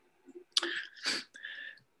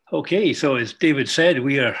Okay, so as David said,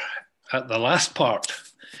 we are at the last part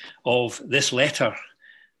of this letter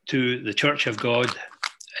to the Church of God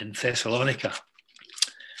in Thessalonica,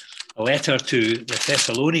 a letter to the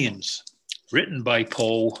Thessalonians written by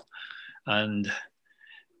Paul. And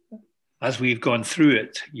as we've gone through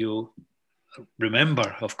it, you'll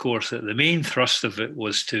remember, of course, that the main thrust of it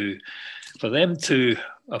was for them to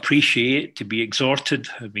appreciate, to be exhorted,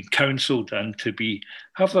 have been counselled, and to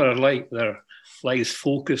have their lives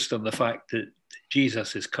focused on the fact that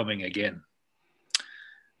Jesus is coming again.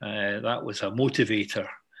 That was a motivator,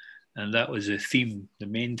 and that was the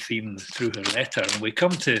main theme through her letter. And we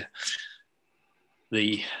come to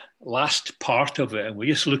the last part of it, and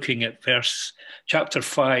we're just looking at chapter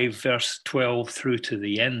 5, verse 12 through to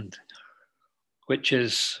the end, which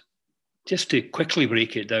is, just to quickly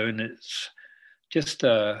break it down, it's just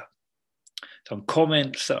some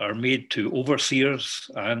comments that are made to overseers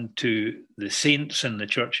and to the saints in the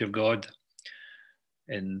Church of God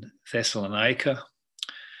in Thessalonica,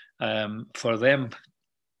 for them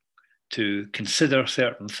to consider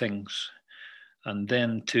certain things, and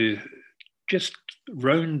then to just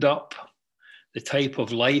round up the type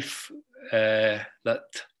of life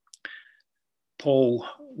that Paul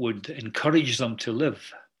would encourage them to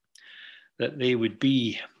live, that they would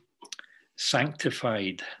be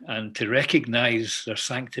sanctified, and to recognize their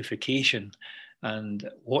sanctification and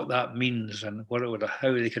what that means, and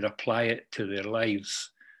how they could apply it to their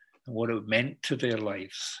lives and what it meant to their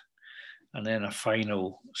lives. And then a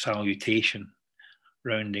final salutation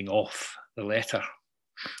rounding off the letter.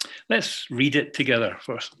 Let's read it together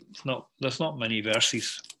first. There's not many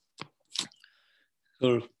verses.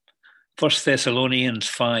 So 1 Thessalonians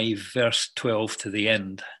 5, verse 12 to the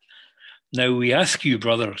end. Now we ask you,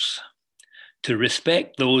 brothers, to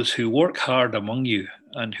respect those who work hard among you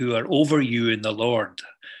and who are over you in the Lord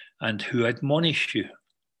and who admonish you.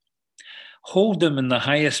 Hold them in the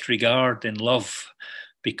highest regard in love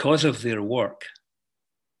because of their work.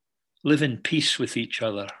 Live in peace with each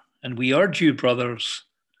other. And we urge you, brothers,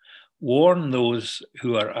 warn those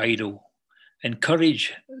who are idle,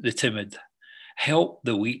 encourage the timid, help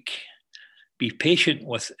the weak, be patient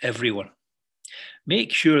with everyone.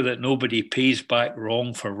 Make sure that nobody pays back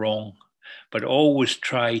wrong for wrong, but always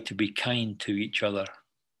try to be kind to each other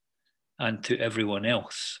and to everyone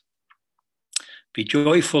else. Be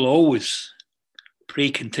joyful always,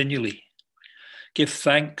 pray continually. Give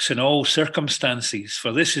thanks in all circumstances,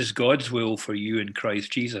 for this is God's will for you in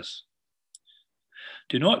Christ Jesus.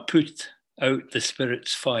 Do not put out the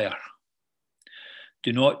Spirit's fire.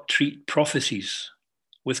 Do not treat prophecies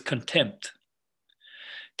with contempt.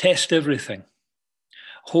 Test everything.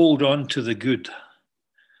 Hold on to the good.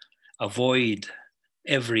 Avoid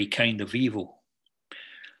every kind of evil.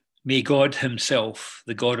 May God himself,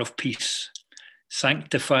 the God of peace,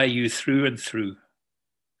 sanctify you through and through.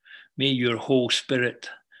 May your whole spirit,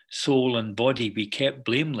 soul, and body be kept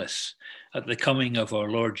blameless at the coming of our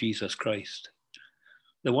Lord Jesus Christ.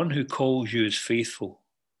 The one who calls you is faithful,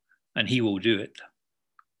 and he will do it.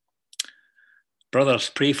 Brothers,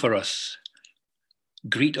 pray for us.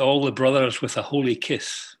 Greet all the brothers with a holy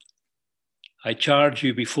kiss. I charge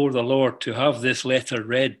you before the Lord to have this letter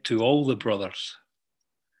read to all the brothers.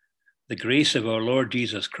 The grace of our Lord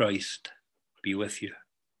Jesus Christ be with you.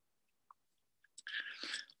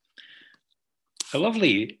 A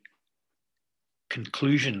lovely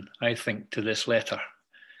conclusion, I think, to this letter.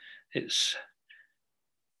 It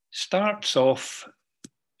starts off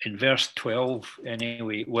in verse 12,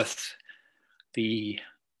 anyway, with the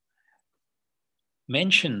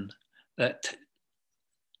mention that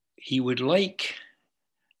he would like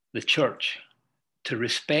the church to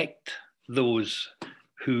respect those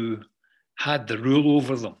who had the rule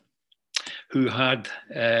over them, who had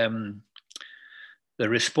the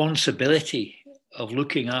responsibility of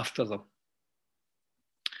looking after them.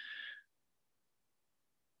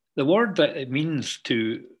 The word that it means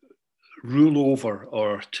to rule over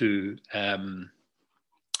or to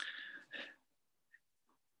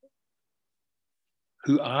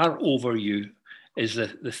who are over you is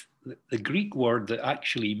the Greek word that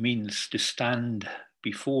actually means to stand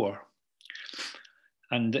before.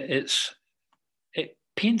 And it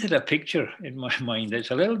painted a picture in my mind.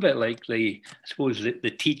 It's a little bit like the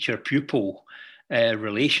teacher-pupil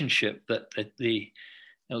relationship that at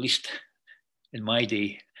least in my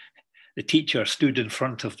day, the teacher stood in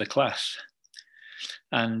front of the class.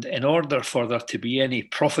 And in order for there to be any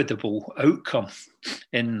profitable outcome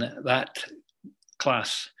in that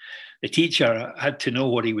class, the teacher had to know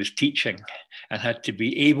what he was teaching and had to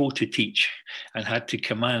be able to teach and had to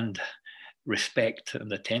command respect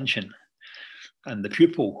and attention. And the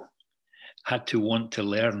pupil had to want to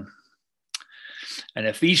learn. And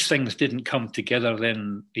if these things didn't come together,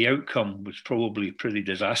 then the outcome was probably pretty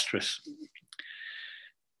disastrous.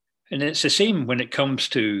 And it's the same when it comes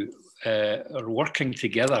to our working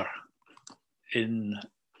together in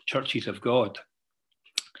churches of God.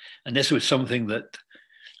 And this was something that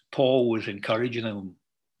Paul was encouraging them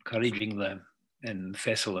in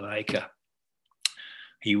Thessalonica.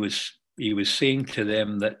 He was saying to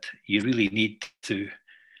them that you really need to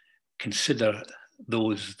consider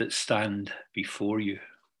those that stand before you,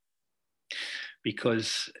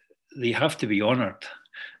 because they have to be honoured,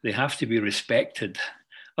 they have to be respected.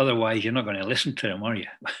 Otherwise, you're not going to listen to them, are you?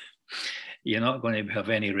 You're not going to have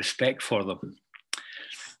any respect for them.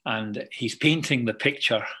 And he's painting the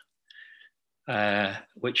picture,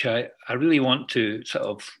 which I really want to sort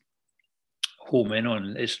of home in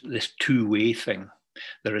on, is this two-way thing.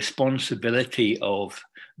 The responsibility of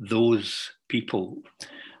those people,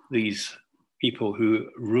 these people who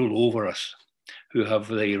rule over us, who have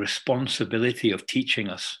the responsibility of teaching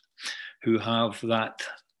us, who have that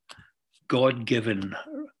God-given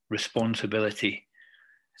responsibility,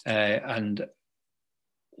 and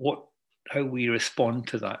how we respond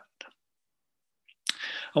to that.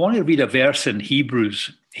 I want to read a verse in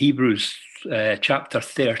Hebrews chapter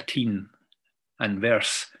 13 and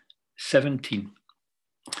verse 17.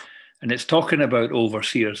 And it's talking about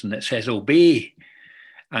overseers, and it says, obey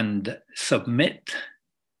and submit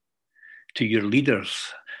to your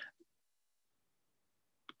leaders,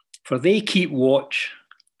 for they keep watch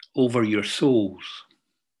over your souls,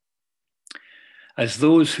 as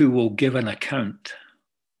those who will give an account.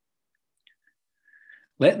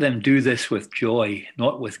 Let them do this with joy,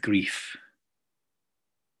 not with grief,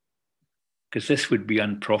 because this would be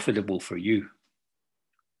unprofitable for you.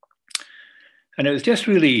 And it was just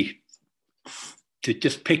really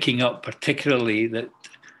just picking up particularly that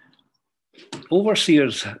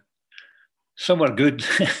overseers, some are good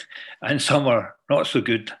and some are not so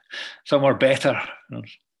good. Some are better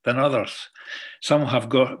than others. Some have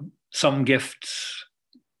got some gifts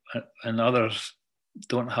and others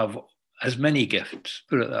don't have as many gifts,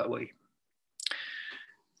 put it that way.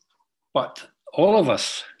 But all of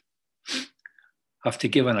us have to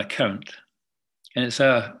give an account. And it's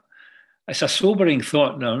a sobering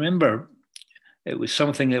thought. Now, remember, it was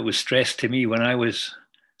something that was stressed to me when I was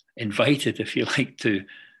invited, if you like, to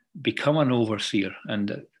become an overseer.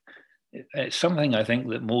 And it's something I think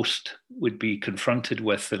that most would be confronted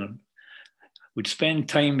with and would spend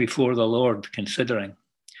time before the Lord considering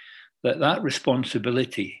that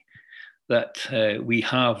responsibility that we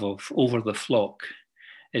have over the flock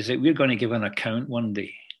is that we're going to give an account one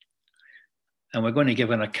day. And we're going to give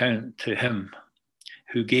an account to him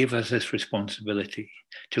who gave us this responsibility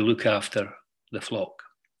to look after the flock.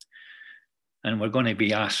 And we're going to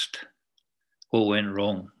be asked what went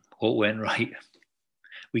wrong, what went right.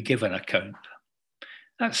 We give an account.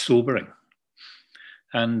 That's sobering.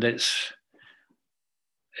 And it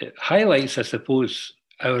highlights, I suppose,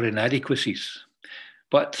 our inadequacies.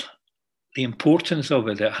 But the importance of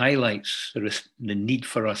it highlights the need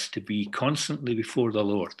for us to be constantly before the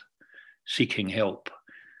Lord, seeking help,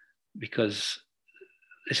 because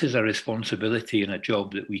this is a responsibility and a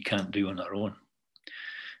job that we can't do on our own.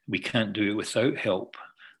 We can't do it without help,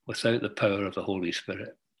 without the power of the Holy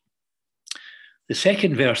Spirit. The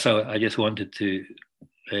second verse I just wanted to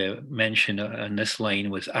mention on this line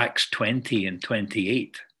was Acts 20 and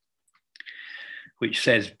 28, which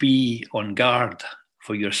says, be on guard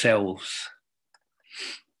for yourselves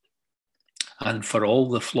and for all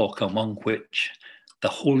the flock among which the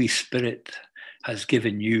Holy Spirit has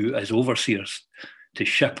given you as overseers to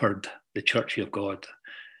shepherd the church of God,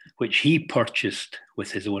 which he purchased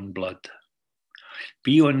with his own blood.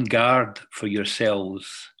 Be on guard for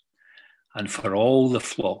yourselves and for all the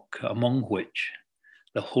flock among which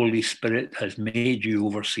the Holy Spirit has made you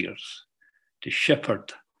overseers to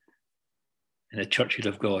shepherd in the church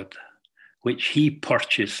of God, which he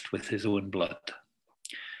purchased with his own blood.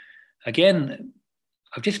 Again,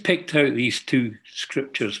 I've just picked out these two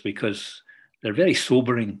scriptures because they're very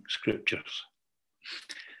sobering scriptures.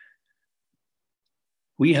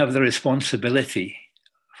 We have the responsibility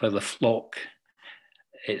for the flock.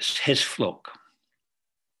 It's his flock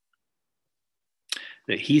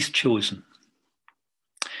that he's chosen.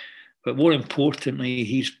 But more importantly,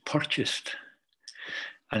 he's purchased,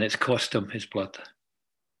 and it's cost him his blood.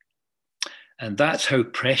 And that's how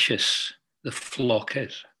precious the flock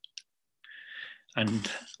is.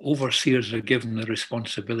 And overseers are given the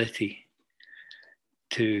responsibility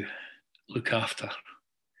to look after,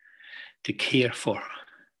 to care for,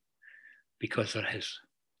 because they're his.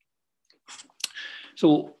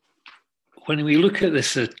 So when we look at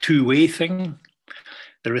this two-way thing,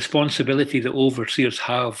 the responsibility that overseers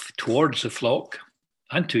have towards the flock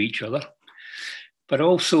and to each other, but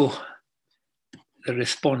also the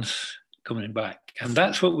response coming back. And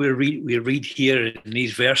that's what we read here in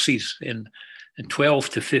these verses in 12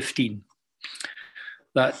 to 15,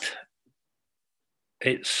 that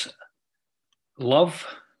it's love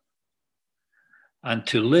and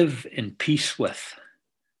to live in peace with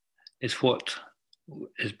is what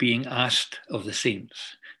is being asked of the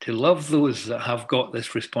saints, to love those that have got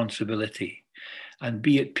this responsibility and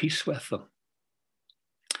be at peace with them.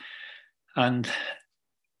 And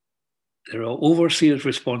their overseer's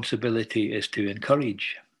responsibility is to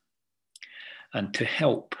encourage and to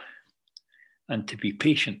help and to be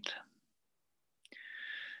patient.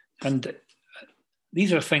 And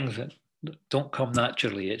these are things that don't come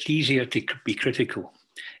naturally. It's easier to be critical.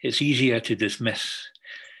 It's easier to dismiss.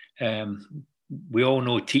 We all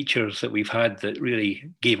know teachers that we've had that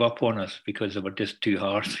really gave up on us because they were just too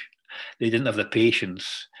harsh. They didn't have the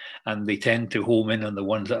patience, and they tend to home in on the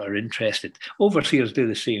ones that are interested. Overseers do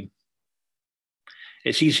the same.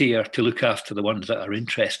 It's easier to look after the ones that are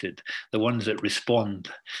interested, the ones that respond,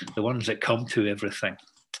 the ones that come to everything.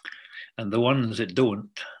 And the ones that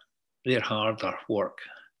don't, they're harder work.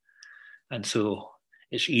 And so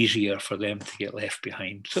it's easier for them to get left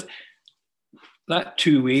behind. So that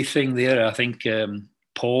two-way thing there, I think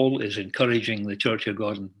Paul is encouraging the Church of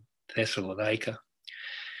God in Thessalonica.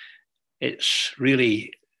 It's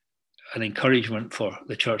really an encouragement for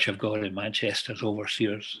the Church of God in Manchester's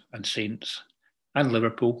overseers and saints, and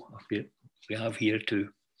Liverpool, we have here too.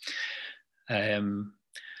 That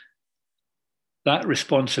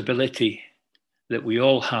responsibility that we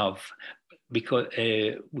all have, because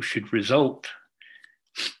should result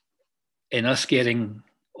in us getting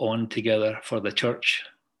on together for the church,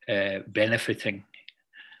 benefiting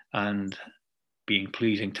and being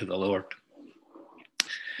pleasing to the Lord.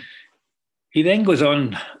 He then goes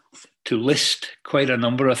on to list quite a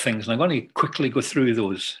number of things, and I'm going to quickly go through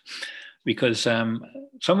those because some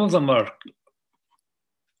of them are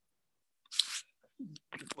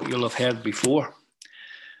what you'll have heard before.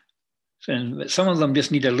 And some of them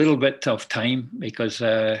just need a little bit of time because,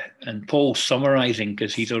 and Paul's summarizing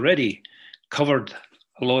because he's already covered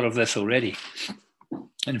a lot of this already.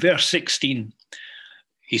 In verse 16,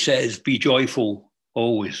 he says, "Be joyful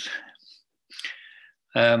always."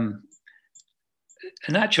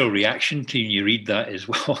 A natural reaction to you read that is,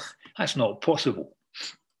 well, that's not possible.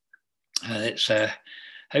 It's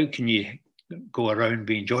how can you go around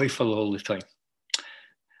being joyful all the time?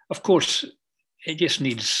 Of course, it just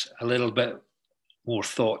needs a little bit more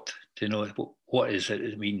thought to know what is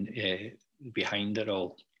it mean behind it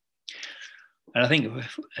all. And I think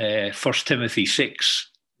 1 Timothy 6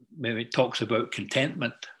 maybe talks about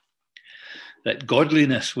contentment, that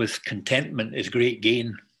godliness with contentment is great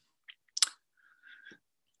gain.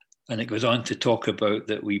 And it goes on to talk about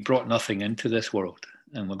that we brought nothing into this world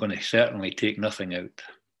and we're going to certainly take nothing out.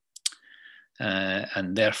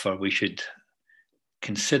 And therefore we should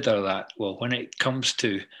consider that, well, when it comes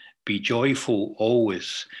to be joyful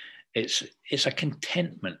always, it's a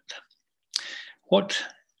contentment. What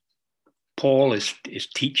Paul is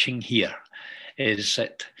teaching here is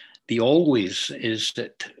that the always is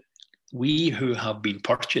that we who have been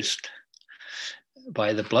purchased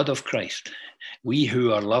by the blood of Christ, we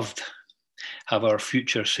who are loved, have our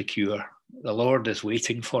future secure. The Lord is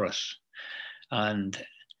waiting for us. And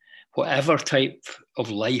whatever type of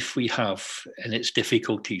life we have and its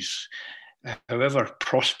difficulties, however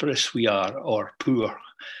prosperous we are or poor,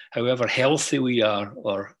 however healthy we are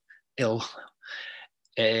or ill,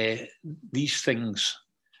 these things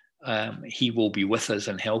he will be with us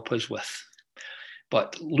and help us with.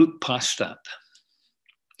 But look past that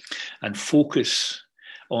and focus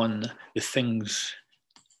on the things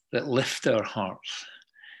that lift our hearts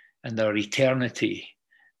and our eternity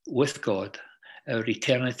with God, our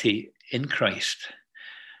eternity in Christ,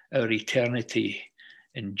 our eternity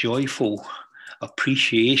in joyful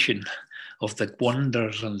appreciation of the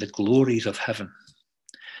wonders and the glories of heaven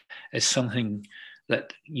is something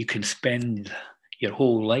that you can spend your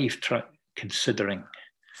whole life considering.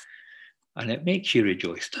 And it makes you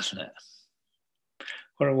rejoice, doesn't it?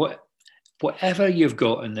 Or whatever you've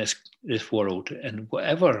got in this world and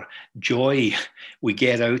whatever joy we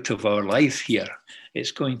get out of our life here,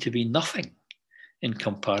 it's going to be nothing in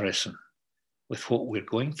comparison with what we're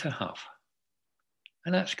going to have.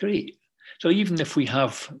 And that's great. So even if we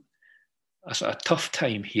have a tough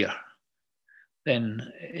time here,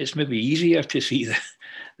 then it's maybe easier to see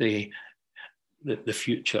the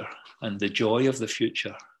future and the joy of the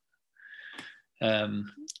future.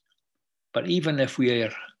 But even if we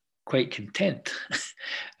are quite content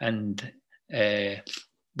and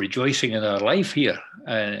rejoicing in our life here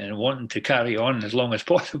and wanting to carry on as long as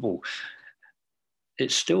possible,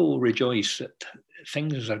 it's still rejoice that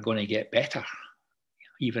things are going to get better,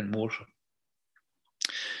 even more so.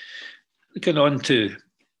 Looking on to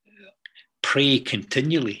pray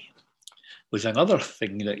continually was another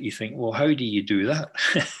thing that you think, well, how do you do that?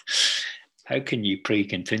 How can you pray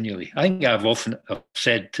continually? I think I've often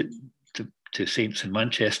said to saints in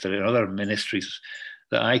Manchester and other ministries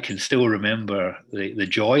that I can still remember the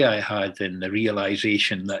joy I had in the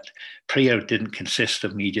realization that prayer didn't consist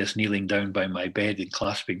of me just kneeling down by my bed and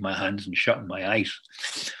clasping my hands and shutting my eyes.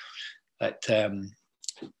 That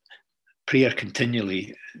prayer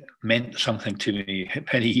continually meant something to me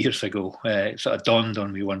many years ago. It sort of dawned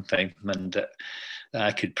on me one time, and that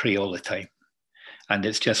I could pray all the time. And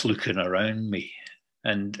it's just looking around me.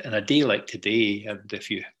 And in a day like today, and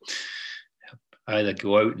if you either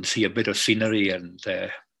go out and see a bit of scenery and you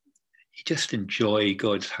just enjoy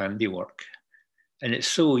God's handiwork. And it's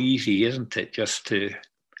so easy, isn't it, just to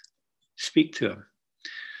speak to him,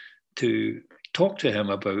 to talk to him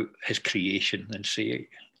about his creation and say,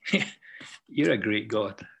 you're a great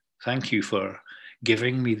God. Thank you for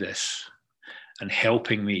giving me this and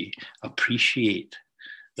helping me appreciate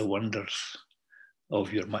the wonders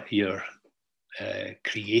of your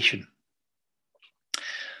creation.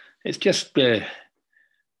 It's just to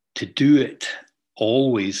do it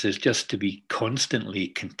always is just to be constantly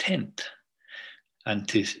content, and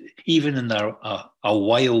to even in a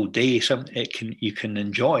wild day, you can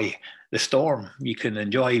enjoy the storm. You can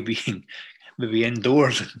enjoy being maybe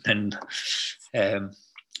indoors and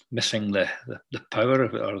missing the power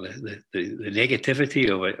of it, or the negativity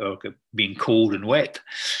of it, or being cold and wet.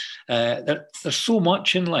 There's so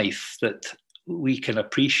much in life that we can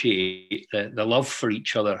appreciate, the love for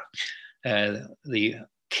each other, the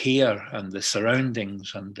care and the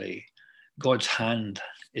surroundings, and God's hand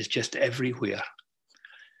is just everywhere.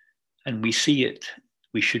 And we see it,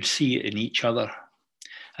 we should see it in each other.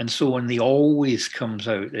 And so when the always comes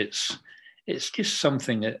out, it's just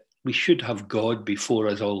something that we should have God before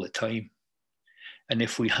us all the time. And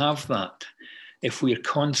if we have that, if we're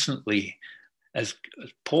constantly, as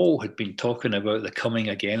Paul had been talking about the coming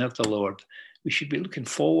again of the Lord, we should be looking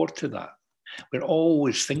forward to that. We're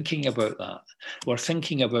always thinking about that. We're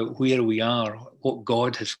thinking about where we are, what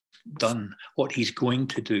God has done, what he's going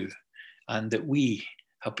to do, and that we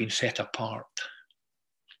have been set apart.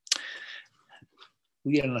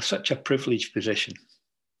 We are in such a privileged position.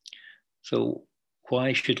 So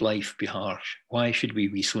why should life be harsh? Why should we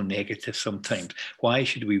be so negative sometimes? Why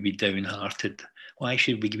should we be downhearted? Why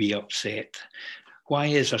should we be upset? Why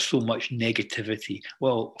is there so much negativity?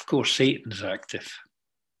 Well, of course, Satan's active.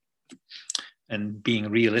 And being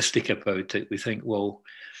realistic about it, we think, well,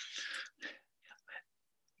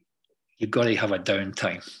 you've got to have a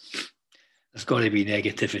downtime. There's got to be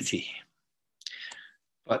negativity.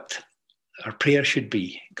 But our prayer should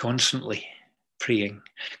be constantly praying,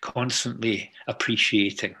 constantly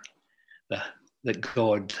appreciating that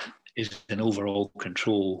God is in overall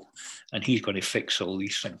control and he's going to fix all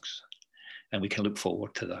these things. And we can look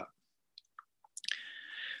forward to that.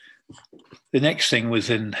 The next thing was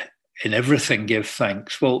in everything give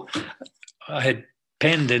thanks. Well, I had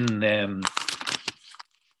penned in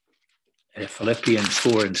Philippians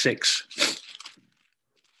 4 and 6.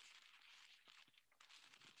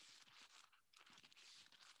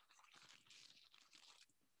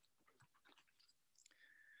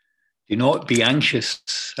 Do not be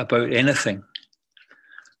anxious about anything,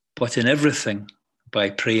 but in everything, by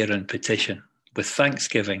prayer and petition, with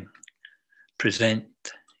thanksgiving, present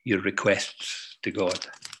your requests to God.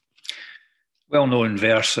 Well-known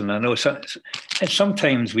verse, and I know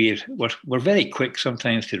sometimes we're very quick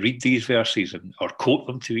sometimes to read these verses or quote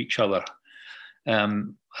them to each other.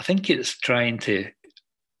 I think it's trying to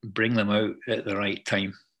bring them out at the right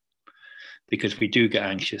time, because we do get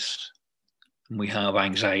anxious and we have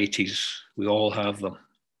anxieties. We all have them.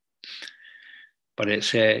 But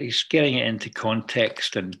it's getting it into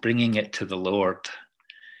context and bringing it to the Lord,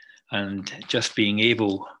 and just being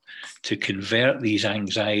able to convert these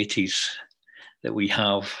anxieties that we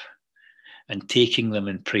have and taking them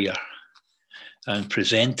in prayer and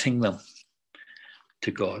presenting them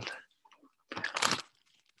to God.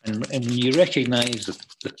 And you recognize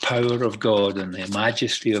the power of God and the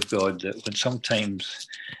majesty of God, that when sometimes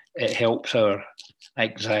it helps our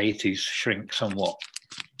anxieties shrink somewhat,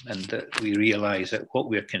 and that we realize that what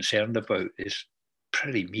we're concerned about is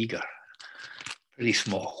pretty meager, pretty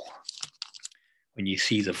small, when you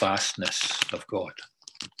see the vastness of God.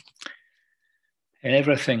 In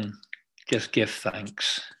everything, just give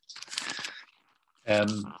thanks.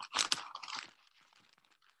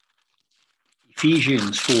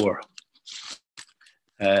 Ephesians 4,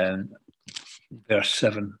 verse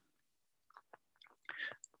 7.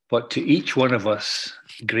 But to each one of us,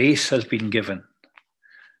 grace has been given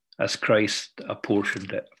as Christ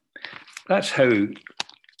apportioned it. That's how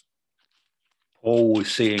Paul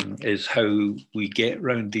was saying is how we get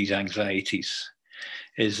round these anxieties,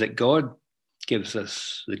 is that God gives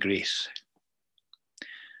us the grace.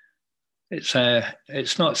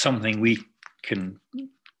 It's not something we can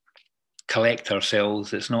collect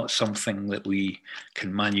ourselves. It's not something that we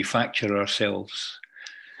can manufacture ourselves.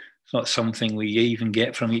 It's not something we even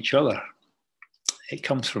get from each other. It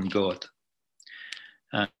comes from God.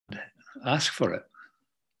 And ask for it.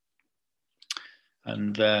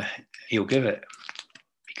 And he'll give it.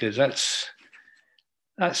 Because that's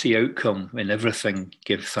the outcome in everything.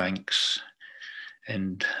 Give thanks.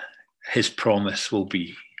 And his promise will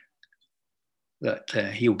be that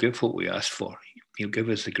he'll give what we ask for. He'll give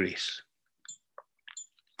us the grace.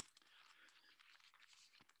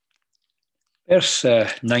 Verse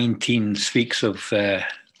 19 speaks of the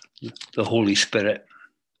Holy Spirit.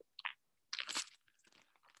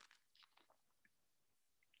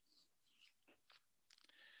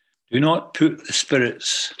 Do not put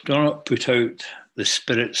out the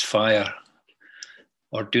Spirit's fire,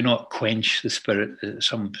 or do not quench the Spirit,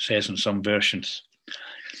 some says in some versions.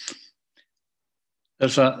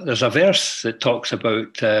 There's a verse that talks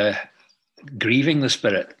about grieving the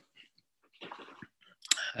Spirit.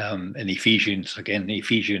 In Ephesians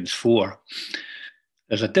 4.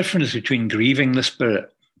 There's a difference between grieving the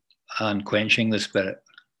Spirit and quenching the Spirit.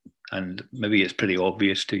 And maybe it's pretty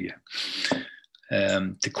obvious to you.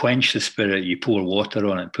 To quench the Spirit, you pour water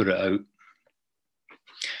on it, put it out.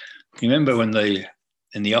 You remember when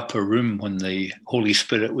in the upper room, when the Holy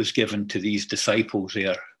Spirit was given to these disciples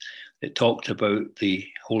there, it talked about the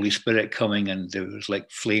Holy Spirit coming and there was like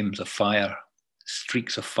flames of fire,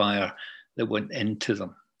 streaks of fire that went into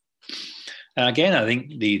them. And again, I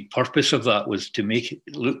think the purpose of that was to make it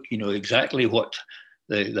look, exactly what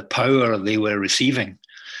the power they were receiving.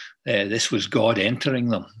 This was God entering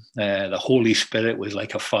them. The Holy Spirit was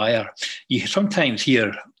like a fire. You sometimes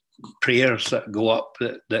hear prayers that go up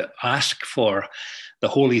that ask for the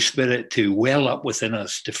Holy Spirit to well up within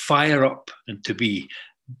us, to fire up and to be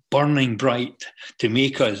burning bright, to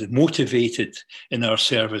make us motivated in our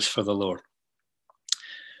service for the Lord.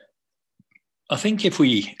 I think if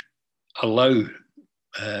we allow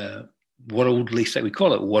worldly things, we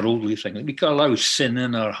call it worldly things, we can allow sin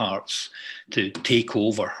in our hearts to take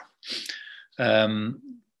over.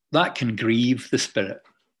 That can grieve the Spirit.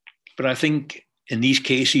 But I think in these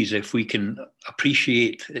cases, if we can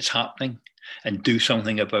appreciate it's happening and do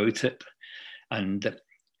something about it and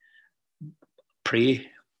pray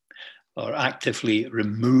or actively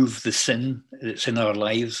remove the sin that's in our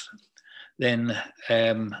lives, then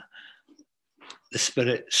the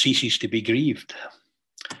Spirit ceases to be grieved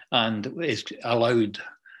and is allowed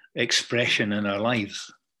expression in our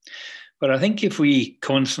lives. But I think if we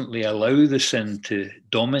constantly allow the sin to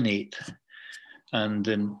dominate, and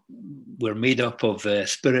then we're made up of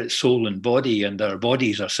spirit, soul, and body, and our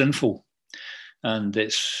bodies are sinful, and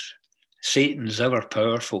Satan's ever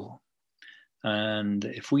powerful. And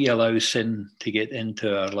if we allow sin to get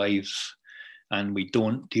into our lives and we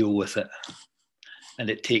don't deal with it,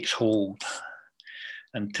 and it takes hold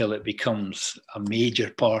until it becomes a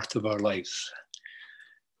major part of our lives,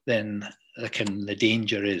 then the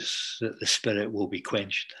danger is that the Spirit will be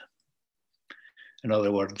quenched. In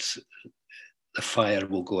other words, the fire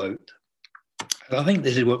will go out. I think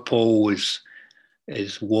this is what Paul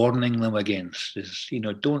is warning them against, is,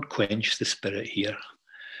 don't quench the Spirit here.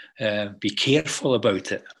 Be careful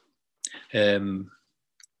about it. And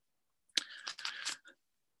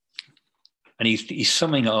he's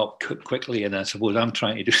summing it up quickly, and I suppose I'm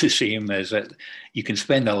trying to do the same, is that you can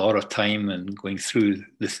spend a lot of time and going through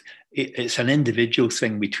this. It's an individual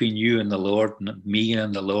thing between you and the Lord, and me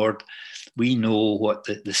and the Lord. We know what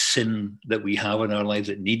the sin that we have in our lives,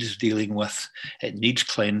 it needs dealing with, it needs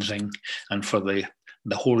cleansing, and for the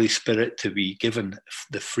Holy Spirit to be given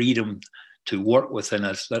the freedom to work within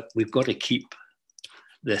us, that we've got to keep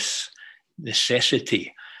this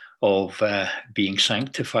necessity of being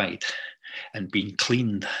sanctified and being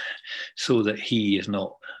cleaned so that he is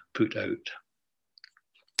not put out.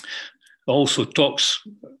 Also talks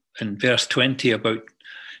in verse 20 about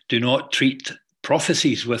do not treat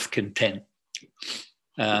prophecies with contempt.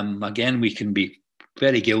 Again, we can be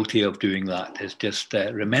very guilty of doing that. It's just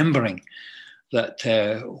remembering that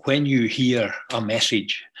when you hear a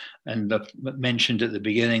message, and I've mentioned at the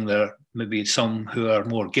beginning, there are maybe some who are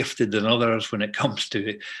more gifted than others when it comes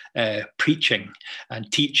to preaching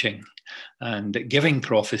and teaching and giving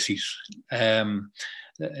prophecies. There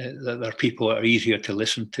are people that are easier to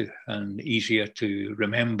listen to and easier to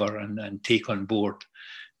remember and take on board.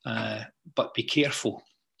 But be careful,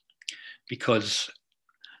 because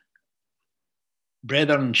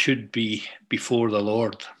brethren should be before the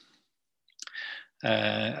Lord.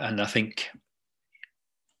 And I think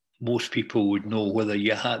most people would know whether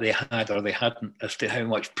they had or they hadn't, as to how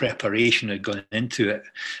much preparation had gone into it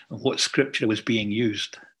and what scripture was being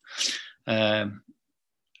used.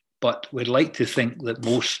 But we'd like to think that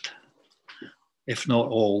most, if not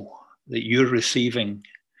all, that you're receiving,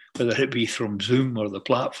 whether it be from Zoom or the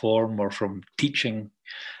platform or from teaching,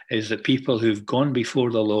 is that people who've gone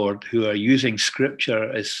before the Lord, who are using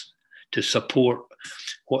scripture as to support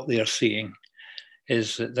what they are saying,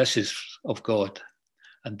 is that this is of God,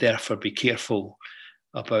 and therefore be careful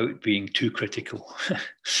about being too critical.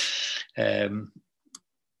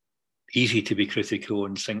 Easy to be critical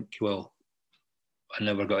and think, well, I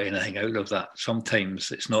never got anything out of that.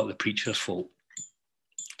 Sometimes it's not the preacher's fault.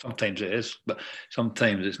 Sometimes it is, but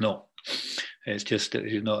sometimes it's not. It's just that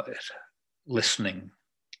you're not listening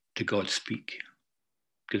to God speak,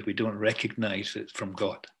 because we don't recognize it from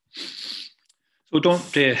God. So don't.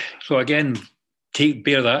 So again,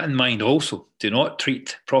 bear that in mind also. Do not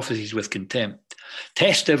treat prophecies with contempt.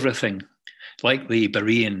 Test everything, like the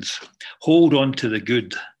Bereans. Hold on to the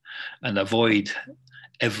good and avoid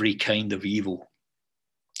every kind of evil.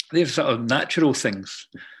 They're sort of natural things.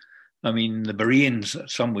 I mean, the Bereans,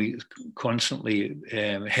 some we constantly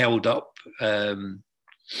held up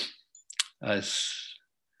as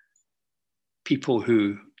people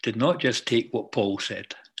who did not just take what Paul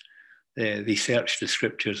said. They searched the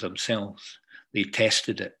scriptures themselves. They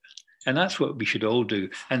tested it. And that's what we should all do.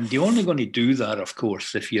 And you're only going to do that, of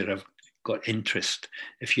course, if you've got interest,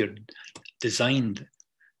 if you're designed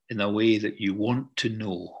in a way that you want to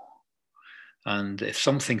know. And if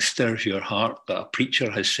something stirs your heart that a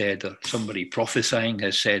preacher has said or somebody prophesying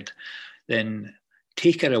has said, then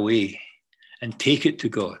take it away and take it to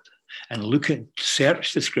God and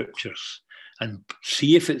search the scriptures and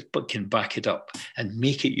see if it can back it up and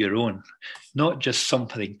make it your own. Not just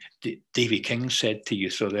something Davy King said to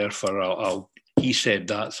you, so therefore he said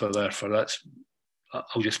that, so therefore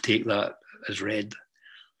I'll just take that as read.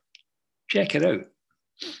 Check it out,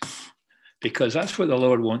 because that's what the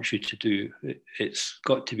Lord wants you to do. It's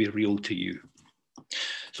got to be real to you.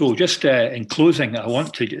 So just in closing, I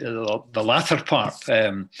want to, the latter part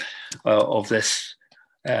of this,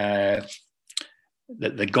 the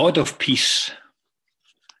God of peace,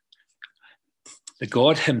 the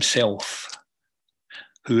God himself,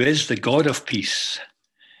 who is the God of peace,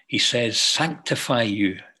 he says, sanctify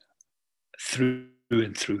you through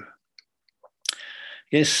and through.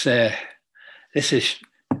 Yes, this is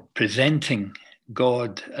presenting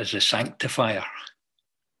God as a sanctifier.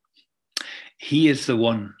 He is the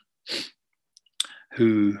one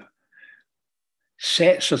who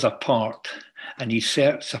sets us apart, and he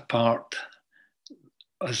sets apart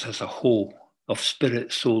us as a whole of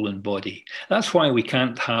spirit, soul, and body. That's why we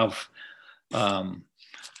can't have a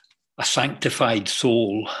sanctified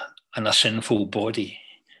soul and a sinful body.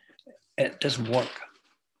 It doesn't work.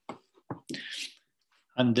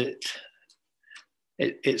 And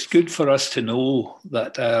it's good for us to know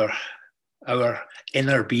that our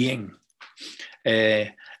inner being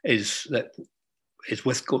is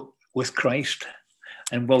with Christ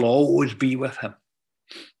and will always be with him.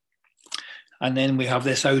 And then we have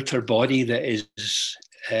this outer body that is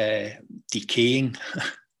decaying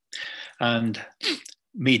and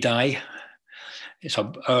may die. It's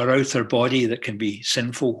our outer body that can be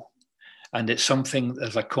sinful, and it's something,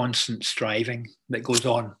 there's a constant striving that goes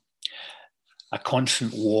on, a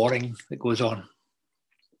constant warring that goes on.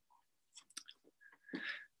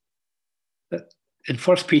 In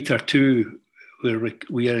 1 Peter 2,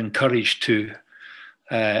 we are encouraged to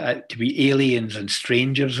be aliens and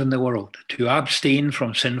strangers in the world, to abstain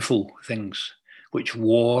from sinful things which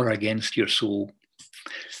war against your soul.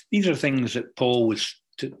 These are things that Paul was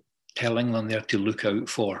telling them there to look out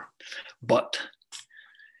for. But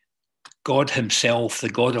God himself, the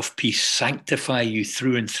God of peace, sanctify you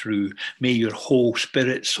through and through. May your whole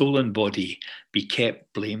spirit, soul, and body be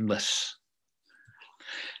kept blameless.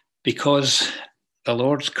 Because the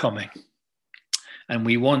Lord's coming, and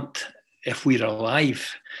we want, if we're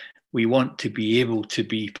alive, we want to be able to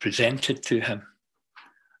be presented to him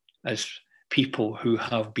as people who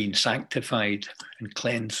have been sanctified and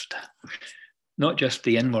cleansed, not just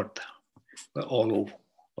the inward, but all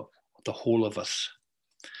of the whole of us.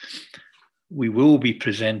 We will be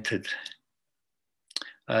presented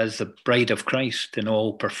as the bride of Christ in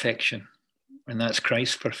all perfection, and that's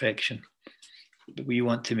Christ's perfection. But we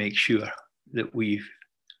want to make sure that we've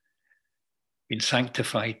been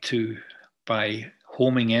sanctified too by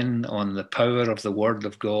homing in on the power of the Word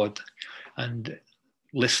of God and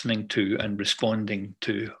listening to and responding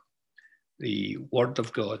to the Word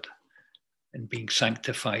of God and being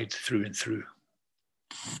sanctified through and through.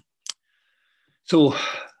 So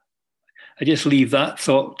I just leave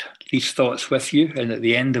these thoughts with you. And at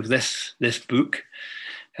the end of this book,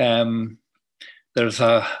 there's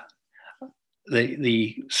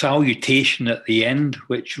the salutation at the end,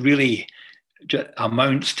 which really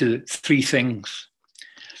amounts to three things,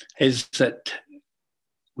 is that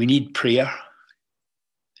we need prayer,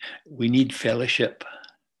 we need fellowship,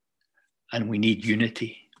 and we need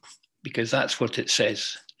unity, because that's what it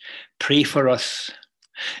says. Pray for us.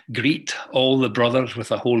 Greet all the brothers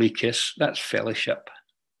with a holy kiss. That's fellowship.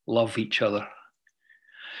 Love each other.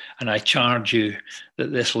 And I charge you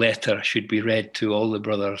that this letter should be read to all the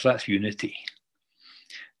brothers. That's unity.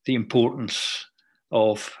 The importance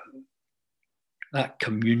of that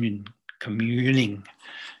communing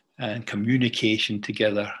and communication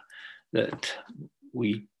together that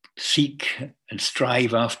we seek and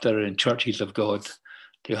strive after in churches of God,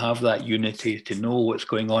 to have that unity, to know what's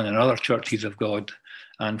going on in other churches of God,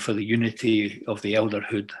 and for the unity of the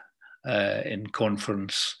elderhood in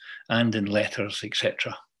conference and in letters,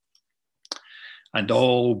 etc. And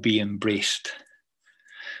all be embraced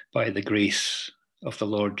by the grace of the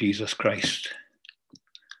Lord Jesus Christ.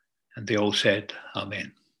 And they all said,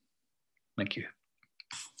 Amen. Thank you.